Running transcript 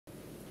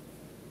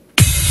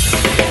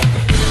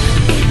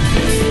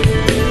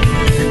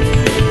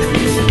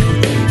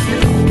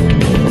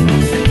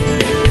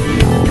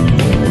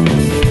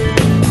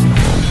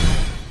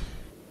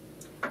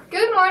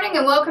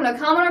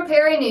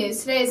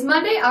News. Today is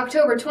Monday,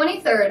 October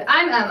 23rd.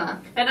 I'm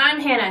Emma. And I'm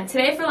Hannah.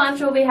 Today for lunch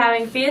we'll be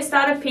having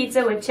fiestada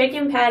pizza with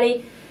chicken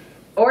patty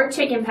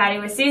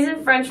with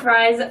seasoned french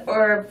fries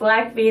or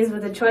black beans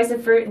with a choice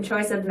of fruit and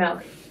choice of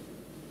milk.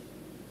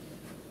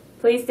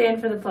 Please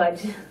stand for the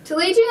pledge. To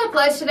lead you in the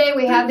pledge today,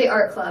 we have the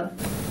Art Club.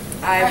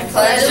 I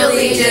pledge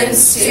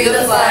allegiance to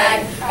the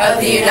flag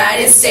of the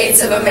United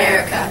States of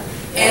America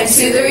and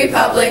to the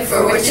republic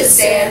for which it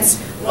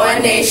stands,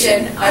 one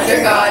nation, under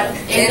God,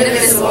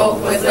 indivisible,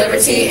 with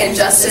liberty and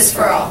justice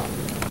for all.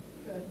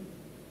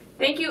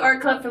 Thank you,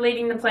 Art Club, for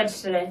leading the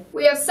pledge today.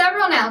 We have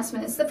several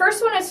announcements. The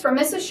first one is from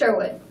Mrs.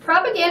 Sherwood.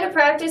 Propaganda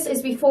practice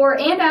is before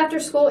and after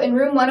school in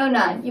room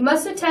 109. You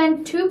must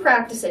attend 2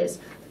 practices.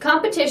 The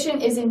competition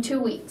is in 2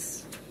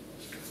 weeks.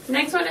 The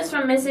next one is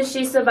from Mrs.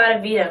 Shisa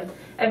about Avidum.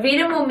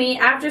 Avidum will meet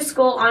after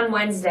school on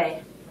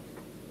Wednesday.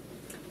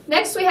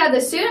 Next, we have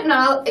the student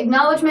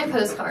acknowledgement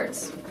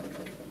postcards.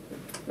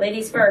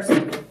 Ladies first.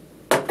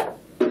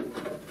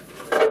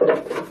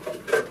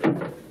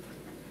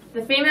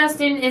 The female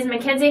student is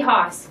Mackenzie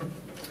Haas.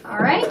 All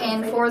right,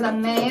 and for the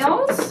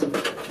males,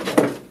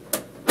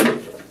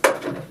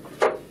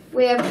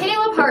 we have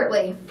Caleb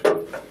Hartley.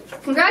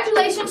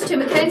 Congratulations to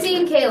Mackenzie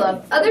and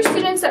Caleb. Other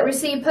students that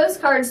received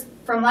postcards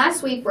from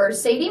last week were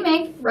Sadie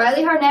Mink,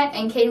 Riley Harnett,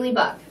 and Kaylee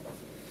Buck.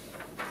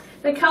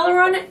 The color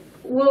run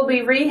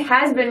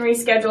has been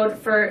rescheduled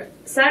for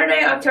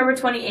Saturday, October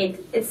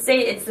 28th.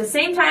 It's the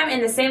same time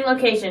and the same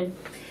location.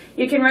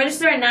 You can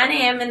register at 9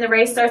 a.m. and the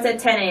race starts at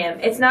 10 a.m.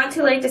 It's not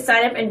too late to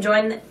sign up and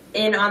join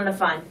in on the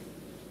fun.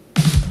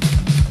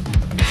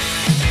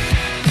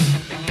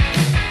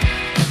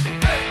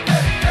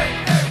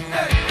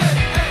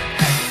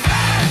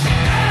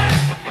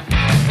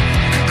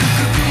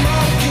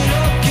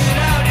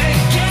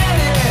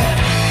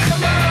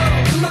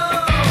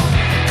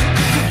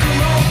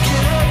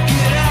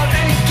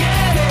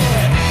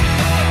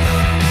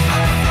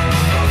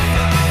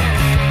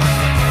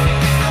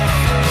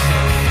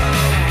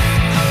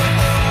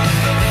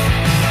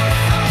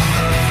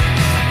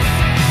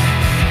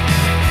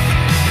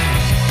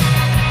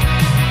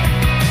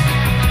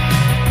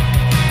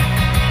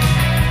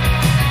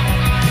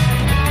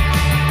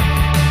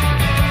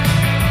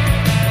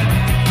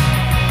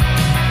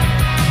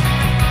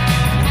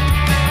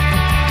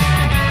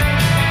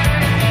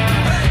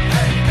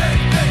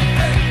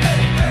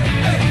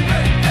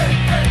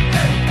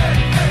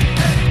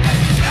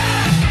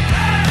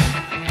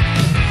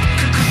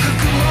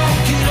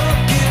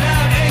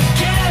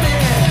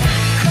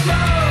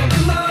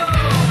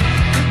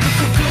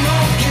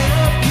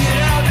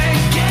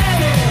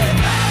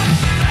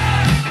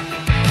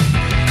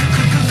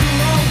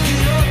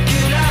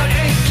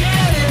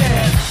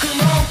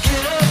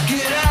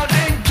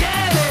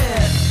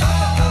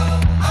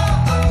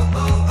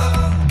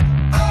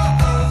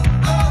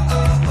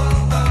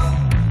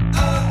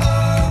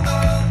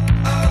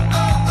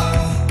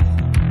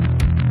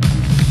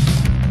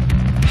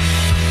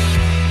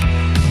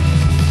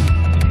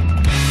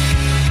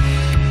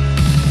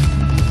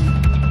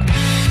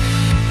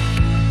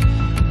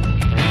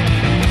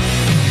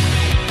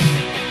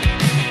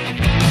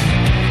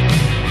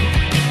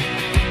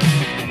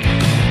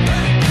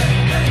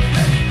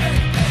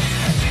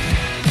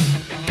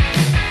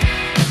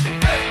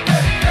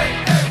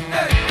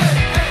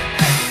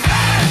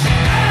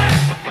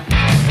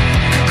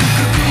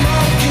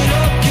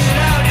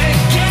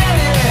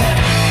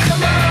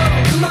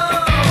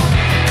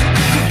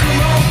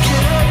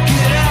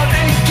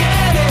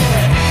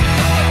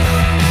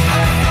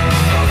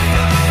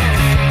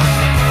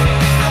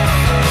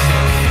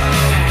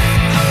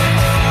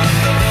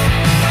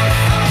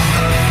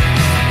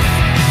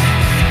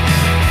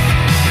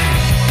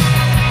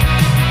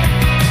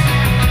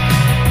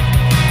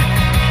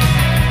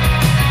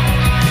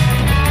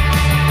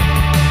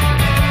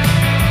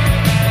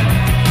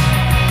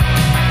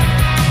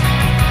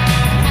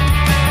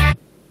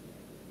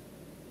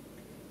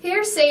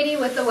 Sadie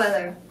with the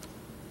weather.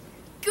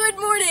 Good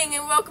morning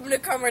and welcome to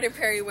Colorado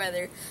Prairie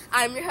Weather.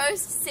 I'm your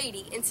host,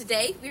 Sadie, and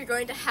today we are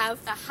going to have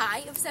a high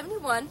of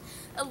 71,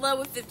 a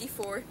low of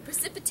 54,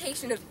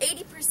 precipitation of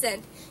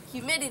 80%,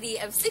 humidity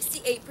of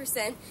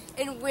 68%,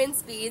 and wind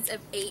speeds of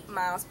 8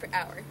 miles per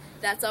hour.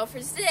 That's all for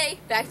today.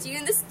 Back to you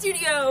in the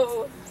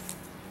studio.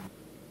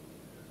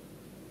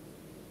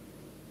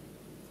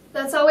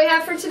 That's all we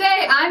have for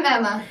today. I'm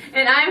Emma.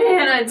 And I'm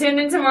Hannah. Tune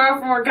in tomorrow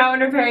for more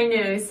Colorado Prairie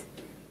News.